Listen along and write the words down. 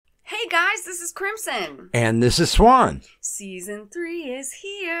guys, this is Crimson. And this is Swan. Season 3 is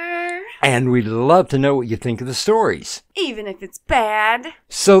here. And we'd love to know what you think of the stories. Even if it's bad.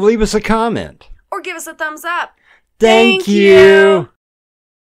 So leave us a comment. Or give us a thumbs up. Thank you.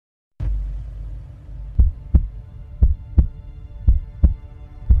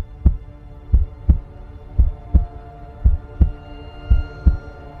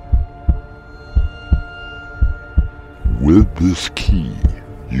 With this key,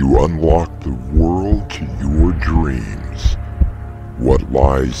 you unlock the world to your dreams. What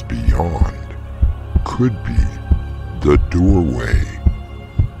lies beyond could be the doorway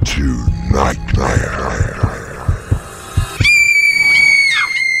to nightmare.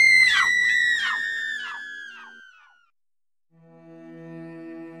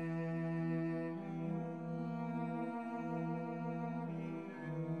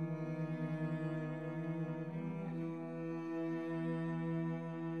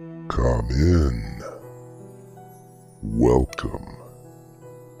 Come in. Welcome.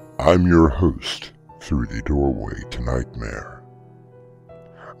 I'm your host through the doorway to nightmare.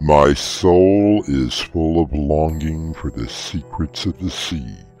 My soul is full of longing for the secrets of the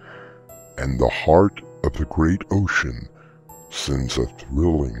sea, and the heart of the great ocean sends a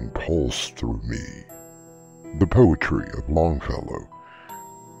thrilling pulse through me. The poetry of Longfellow.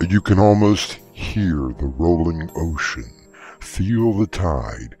 You can almost hear the rolling ocean, feel the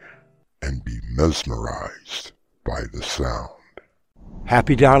tide, and be mesmerized by the sound.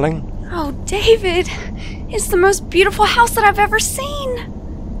 Happy, darling? Oh, David, it's the most beautiful house that I've ever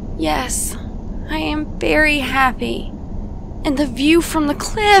seen. Yes, I am very happy. And the view from the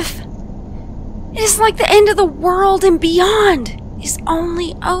cliff, it is like the end of the world, and beyond is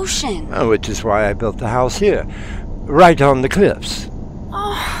only ocean. Oh, which is why I built the house here, right on the cliffs.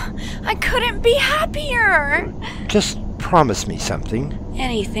 Oh, I couldn't be happier. Just promise me something.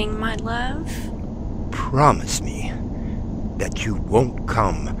 Anything, my love. Promise me that you won't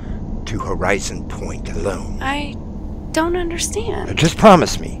come to Horizon Point alone. I don't understand. Just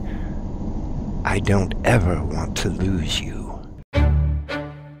promise me. I don't ever want to lose you.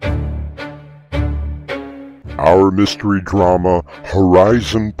 Our mystery drama,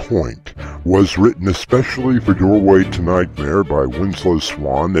 Horizon Point, was written especially for Doorway to Nightmare by Winslow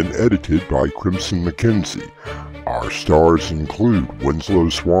Swan and edited by Crimson McKenzie. Our stars include Winslow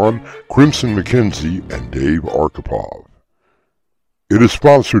Swan, Crimson McKenzie, and Dave Arkhipov. It is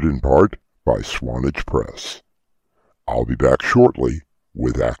sponsored in part by Swanage Press. I'll be back shortly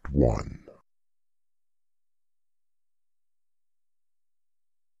with Act 1.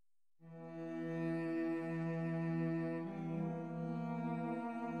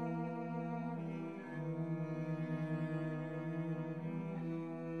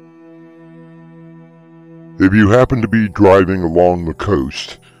 If you happen to be driving along the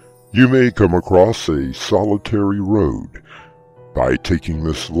coast, you may come across a solitary road. By taking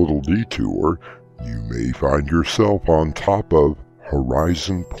this little detour, you may find yourself on top of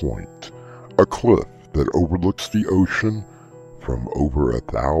Horizon Point, a cliff that overlooks the ocean from over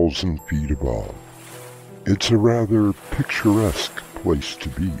 1,000 feet above. It's a rather picturesque place to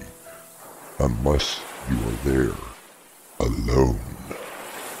be, unless you are there alone.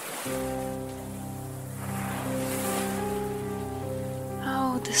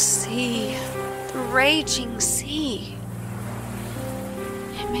 The sea, the raging sea.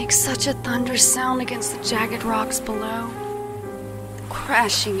 It makes such a thunderous sound against the jagged rocks below. The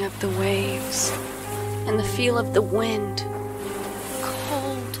crashing of the waves, and the feel of the wind,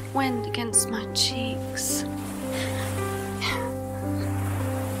 cold wind against my cheeks.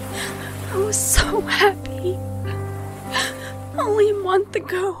 I was so happy. Only a month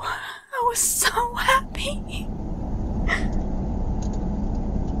ago, I was so happy.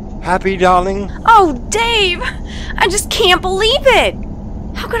 Happy, darling? Oh, Dave! I just can't believe it!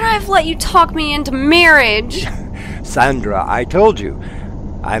 How could I have let you talk me into marriage? Sandra, I told you,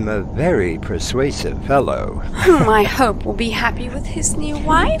 I'm a very persuasive fellow. Whom I hope will be happy with his new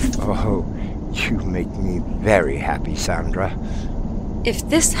wife. Oh, you make me very happy, Sandra. If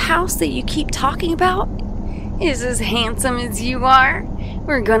this house that you keep talking about is as handsome as you are,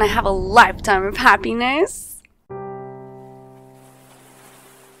 we're gonna have a lifetime of happiness.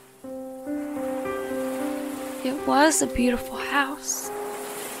 It was a beautiful house,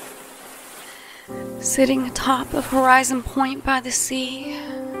 sitting atop of Horizon Point by the sea,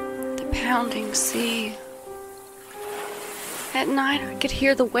 the pounding sea. At night I could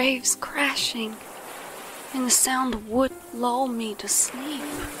hear the waves crashing, and the sound would lull me to sleep.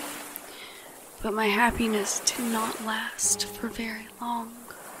 But my happiness did not last for very long.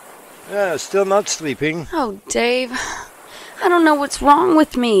 Still not sleeping. Oh, Dave, I don't know what's wrong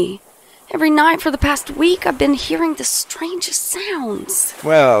with me. Every night for the past week, I've been hearing the strangest sounds.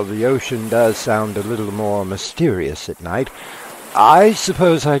 Well, the ocean does sound a little more mysterious at night. I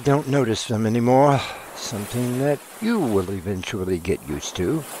suppose I don't notice them anymore. Something that you will eventually get used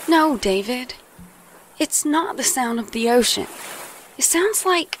to. No, David. It's not the sound of the ocean. It sounds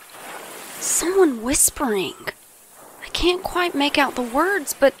like someone whispering. I can't quite make out the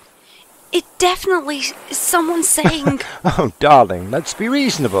words, but it definitely is someone saying... Oh, darling, let's be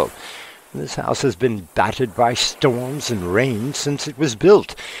reasonable. This house has been battered by storms and rain since it was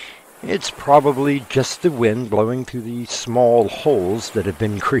built. It's probably just the wind blowing through the small holes that have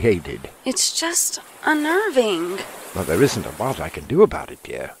been created. It's just unnerving. Well, there isn't a lot I can do about it,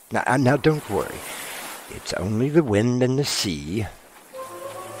 dear. Now don't worry. It's only the wind and the sea.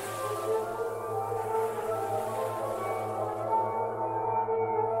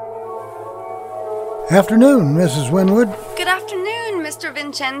 Afternoon, Mrs. Winwood. Good afternoon, Mr.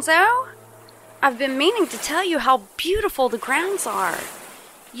 Vincenzo. I've been meaning to tell you how beautiful the grounds are.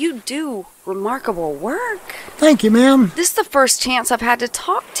 You do remarkable work. Thank you, ma'am. This is the first chance I've had to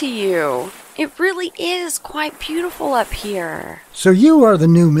talk to you. It really is quite beautiful up here. So you are the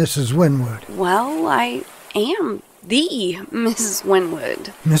new Mrs. Winwood. Well, I am the Mrs.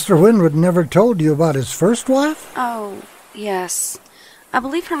 Winwood. Mr. Winwood never told you about his first wife? Oh, yes. I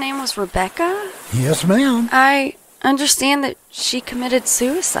believe her name was Rebecca. Yes, ma'am. I understand that she committed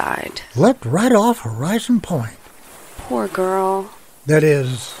suicide. Leapt right off Horizon Point. Poor girl. That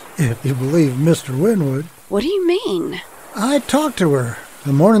is, if you believe Mr. Winwood. What do you mean? I talked to her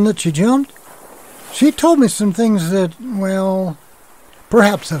the morning that she jumped. She told me some things that, well,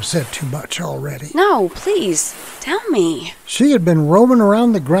 perhaps I've said too much already. No, please, tell me. She had been roaming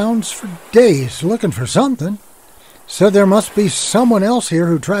around the grounds for days looking for something. Said there must be someone else here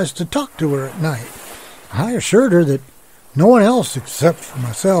who tries to talk to her at night. I assured her that no one else, except for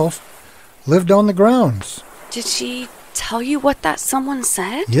myself, lived on the grounds. Did she tell you what that someone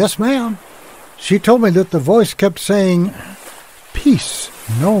said? Yes, ma'am. She told me that the voice kept saying, "Peace,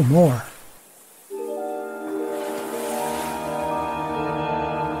 no more."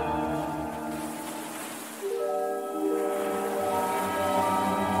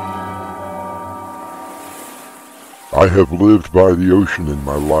 I have lived by the ocean in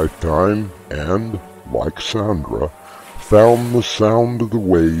my lifetime and, like Sandra, found the sound of the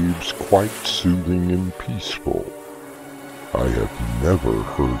waves quite soothing and peaceful. I have never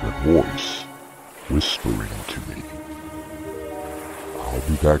heard a voice whispering to me. I'll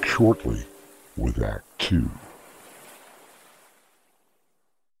be back shortly with Act 2.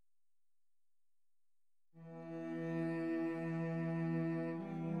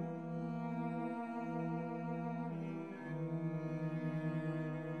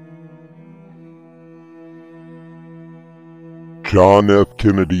 John F.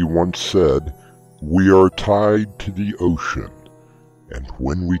 Kennedy once said, "We are tied to the ocean, and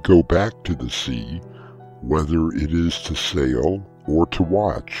when we go back to the sea, whether it is to sail or to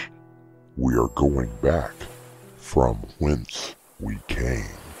watch, we are going back from whence we came."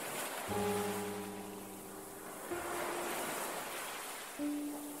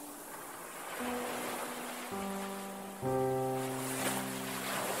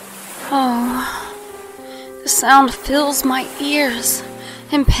 Oh, the sound fills my ears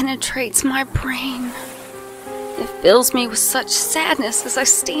and penetrates my brain. It fills me with such sadness as I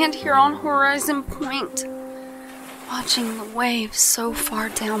stand here on Horizon Point, watching the waves so far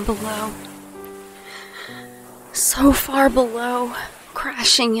down below. So far below,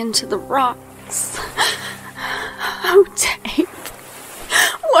 crashing into the rocks. Oh, Dave,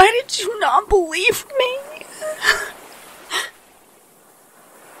 why did you not believe me?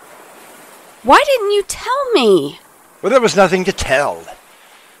 Why didn't you tell me? Well, there was nothing to tell.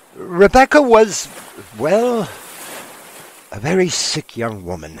 Rebecca was, well, a very sick young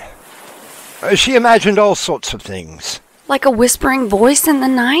woman. She imagined all sorts of things. Like a whispering voice in the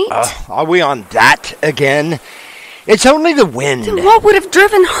night? Are we on that again? It's only the wind. Then what would have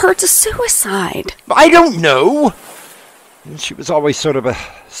driven her to suicide? I don't know. She was always sort of a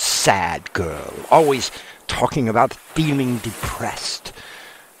sad girl, always talking about feeling depressed.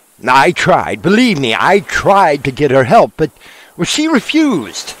 I tried, believe me, I tried to get her help, but she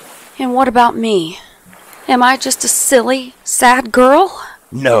refused. And what about me? Am I just a silly, sad girl?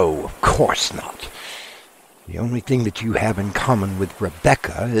 No, of course not. The only thing that you have in common with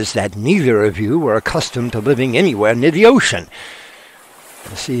Rebecca is that neither of you were accustomed to living anywhere near the ocean.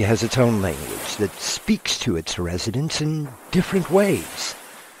 The sea has its own language that speaks to its residents in different ways.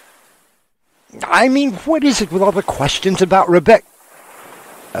 I mean, what is it with all the questions about Rebecca?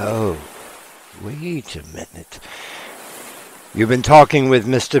 Oh, wait a minute. You've been talking with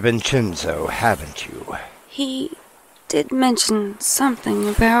Mr. Vincenzo, haven't you? He did mention something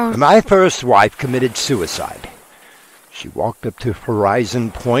about... My first wife committed suicide. She walked up to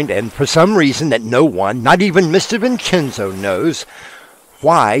Horizon Point, and for some reason that no one, not even Mr. Vincenzo, knows,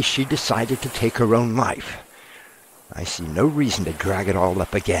 why she decided to take her own life. I see no reason to drag it all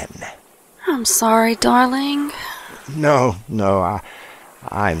up again. I'm sorry, darling. No,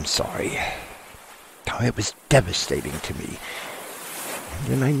 I'm sorry. Oh, it was devastating to me. And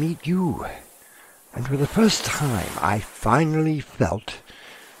then I meet you. And for the first time, I finally felt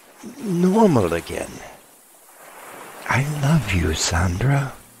normal again. I love you,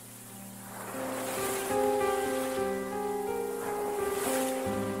 Sandra.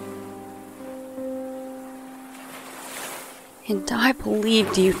 And I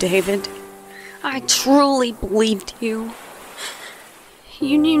believed you, David. I truly believed you.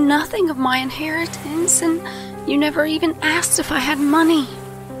 You knew nothing of my inheritance, and you never even asked if I had money.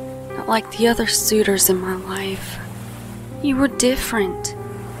 Not like the other suitors in my life. You were different.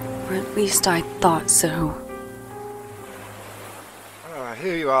 Or at least I thought so.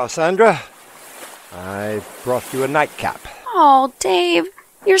 Here you are, Sandra. I brought you a nightcap. Oh, Dave,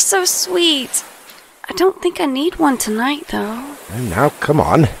 you're so sweet. I don't think I need one tonight, though. And now, come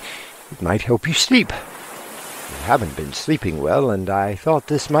on. It might help you sleep. You haven't been sleeping well, and I thought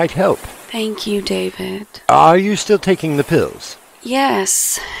this might help. Thank you, David. Are you still taking the pills?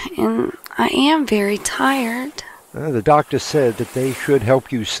 Yes, and I am very tired. The doctor said that they should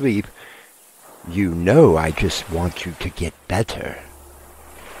help you sleep. You know I just want you to get better.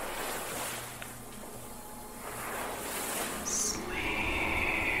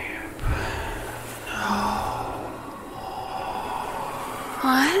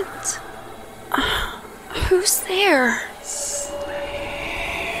 What? Who's there?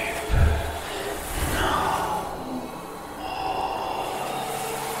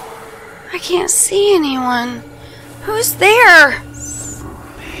 I can't see anyone. Who's there?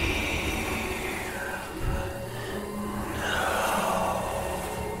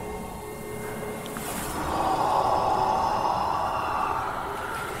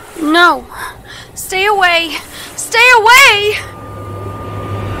 No! Stay away! Stay away!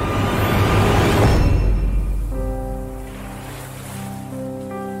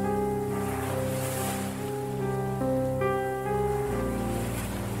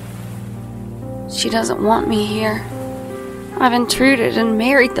 She doesn't want me here. I've intruded and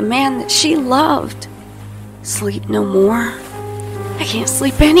married the man that she loved. Sleep no more. I can't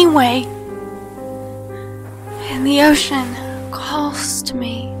sleep anyway. And the ocean calls to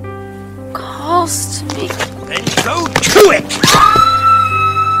me. Calls to me. Then go to it!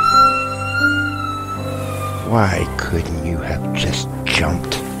 Why couldn't you have just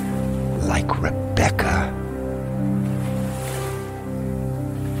jumped like Rebecca?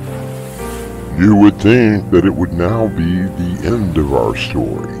 You would think that it would now be the end of our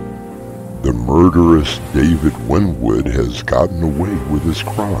story. The murderous David Winwood has gotten away with his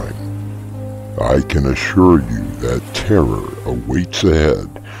crime. I can assure you that terror awaits ahead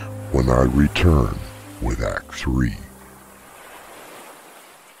when I return with Act 3.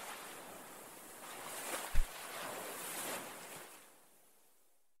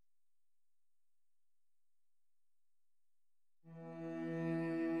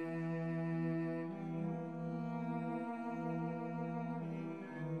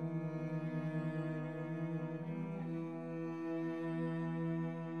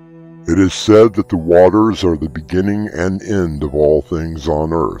 It is said that the waters are the beginning and end of all things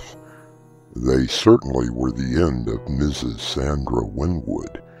on earth. They certainly were the end of Mrs. Sandra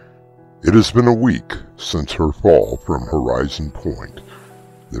Winwood. It has been a week since her fall from Horizon Point.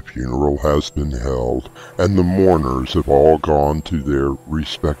 The funeral has been held, and the mourners have all gone to their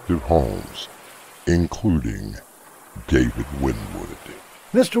respective homes, including David Winwood.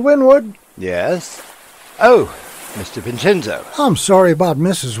 Mr. Winwood? Yes? Oh, Mr. Vincenzo. I'm sorry about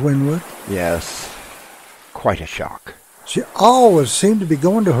Mrs. Winwood. Yes, quite a shock. She always seemed to be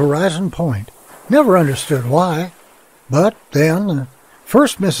going to Horizon Point. Never understood why. But then,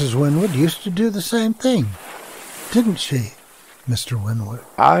 first Mrs. Winwood used to do the same thing. Didn't she, Mr. Winwood?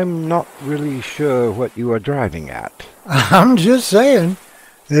 I'm not really sure what you are driving at. I'm just saying.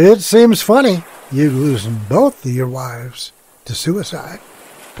 It seems funny, you losing both of your wives to suicide.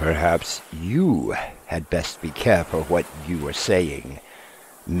 Perhaps you had best be careful what you were saying,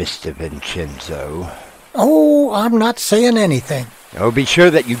 Mr. Vincenzo. Oh, I'm not saying anything. Oh, be sure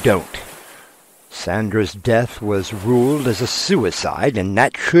that you don't. Sandra's death was ruled as a suicide, and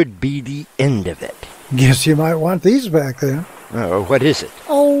that should be the end of it. Guess you might want these back then. Oh, what is it?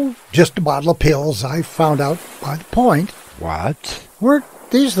 Oh, just a bottle of pills I found out by the point. What? Weren't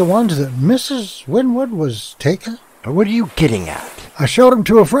these the ones that Mrs. Winwood was taking? What are you getting at? I showed them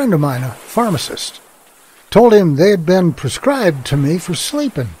to a friend of mine, a pharmacist. Told him they had been prescribed to me for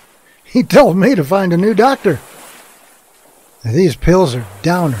sleeping. He told me to find a new doctor. These pills are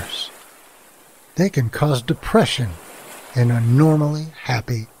downers. They can cause depression in a normally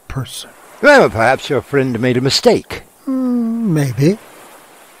happy person. Well, perhaps your friend made a mistake. Maybe.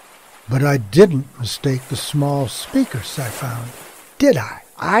 But I didn't mistake the small speakers I found, did I?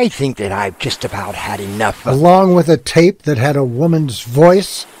 I think that I've just about had enough of... Along with a tape that had a woman's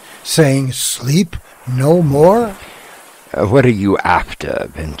voice saying, "Sleep no more"? What are you after,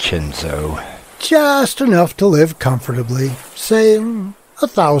 Vincenzo? Just enough to live comfortably, say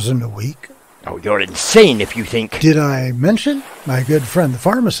 1,000 a week. Oh, you're insane if you think... Did I mention my good friend the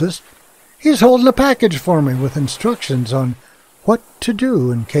pharmacist? He's holding a package for me with instructions on what to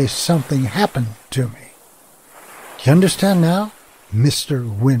do in case something happened to me. Do you understand now, Mr.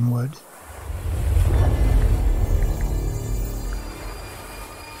 Winwood?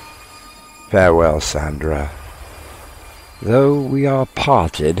 Farewell, Sandra. Though we are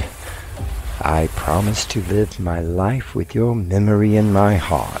parted, I promise to live my life with your memory in my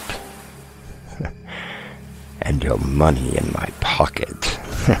heart. And your money in my pocket.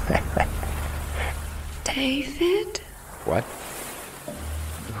 David? What?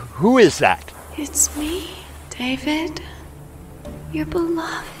 Who is that? It's me, David. Your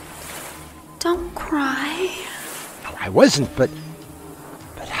beloved. Don't cry. No, I wasn't, but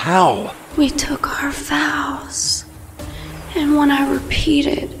how? We took our vows. And when I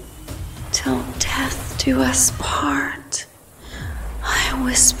repeated, "Till death do us part," I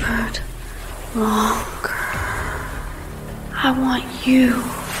whispered, "Longer." I want you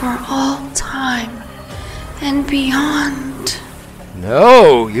for all time and beyond.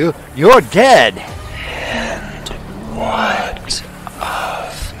 No, you're dead. And what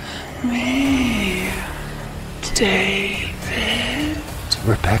of me, David?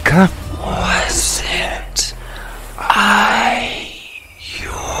 Rebecca? Wasn't I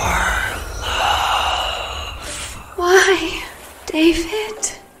your love? Why,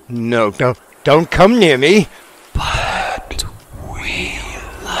 David? No, don't come near me. But we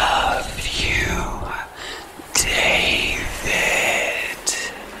love you, David.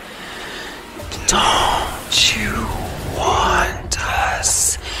 Don't you want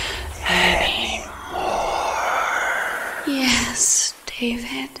us anymore? Yes,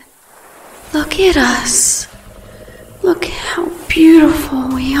 David. Look at us. Look how beautiful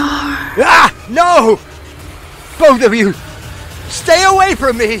we are. Ah! No! Both of you! Stay away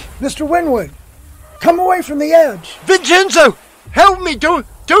from me! Mr. Winwood, come away from the edge. Vincenzo! Help me! Don't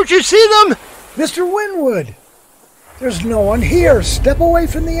you see them? Mr. Winwood, there's no one here. Step away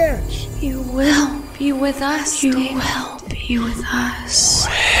from the edge. You will be with us, David. You will be with us.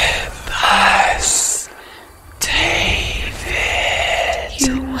 With us, David.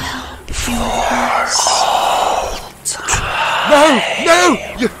 You will be with us. All time. No!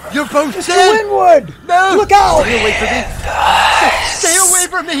 You're both Mr. dead! Winwood! No! Look out! Stay away from me! Stay away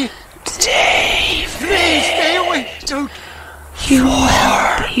from me! David. Please, stay away! Don't... You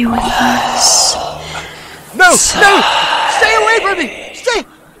will be with us. No! Stay away from me! Stay...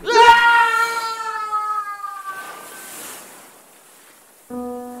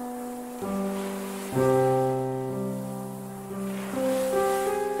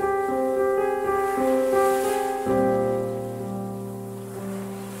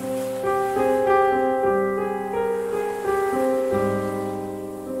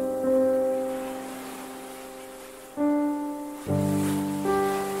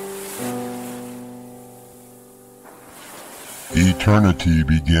 Eternity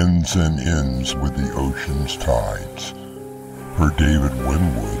begins and ends with the ocean's tides. For David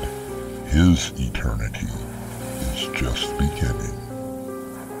Winwood, his eternity is just beginning.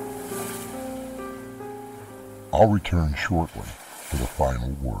 I'll return shortly for the final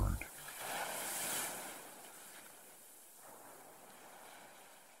word.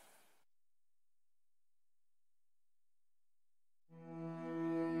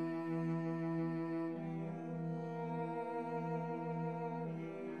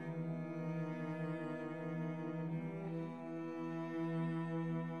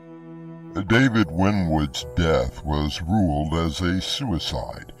 David Winwood's death was ruled as a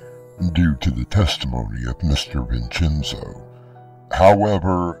suicide due to the testimony of Mr. Vincenzo.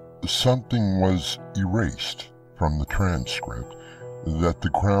 However, something was erased from the transcript that the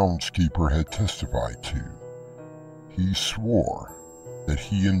groundskeeper had testified to. He swore that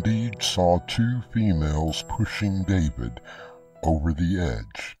he indeed saw two females pushing David over the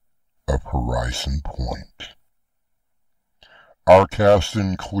edge of Horizon Point. Our cast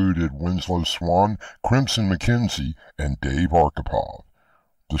included Winslow Swan, Crimson McKenzie, and Dave Arkhipov.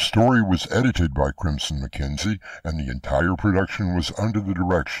 The story was edited by Crimson McKenzie, and the entire production was under the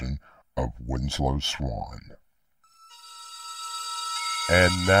direction of Winslow Swan.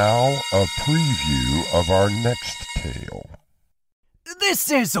 And now, a preview of our next tale.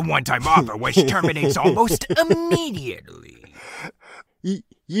 This is a one-time offer which terminates almost immediately.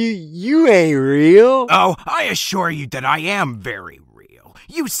 You ain't real. Oh, I assure you that I am very real.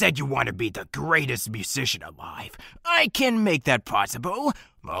 You said you want to be the greatest musician alive. I can make that possible.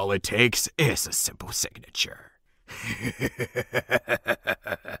 All it takes is a simple signature.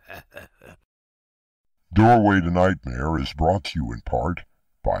 Doorway to Nightmare is brought to you in part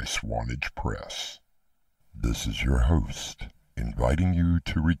by Swanage Press. This is your host, inviting you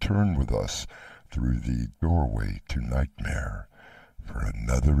to return with us through the Doorway to Nightmare for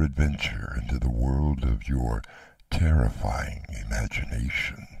another adventure into the world of your terrifying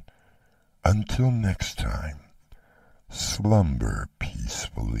imagination. Until next time, slumber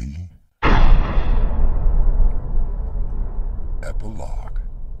peacefully. Epilogue: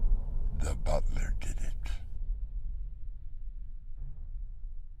 The Butler